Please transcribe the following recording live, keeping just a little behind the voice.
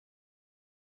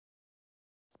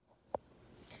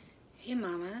Hey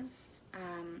mamas,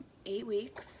 8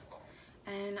 weeks,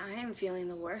 and I am feeling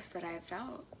the worst that I've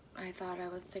felt. I thought I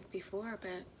was sick before,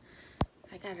 but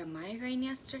I got a migraine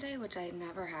yesterday, which I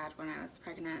never had when I was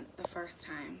pregnant the first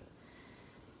time.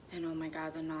 And oh my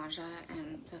god, the nausea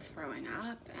and the throwing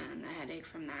up and the headache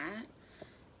from that.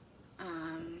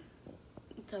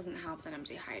 It doesn't help that I'm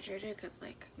dehydrated because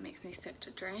like it makes me sick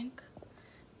to drink,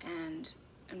 and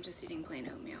I'm just eating plain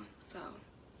oatmeal. So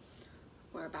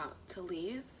we're about to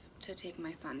leave to take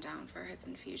my son down for his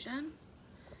infusion,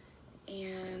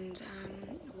 and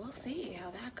we'll see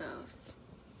how that goes.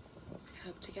 I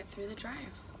hope to get through the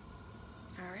drive.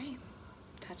 All right,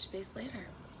 touch base later.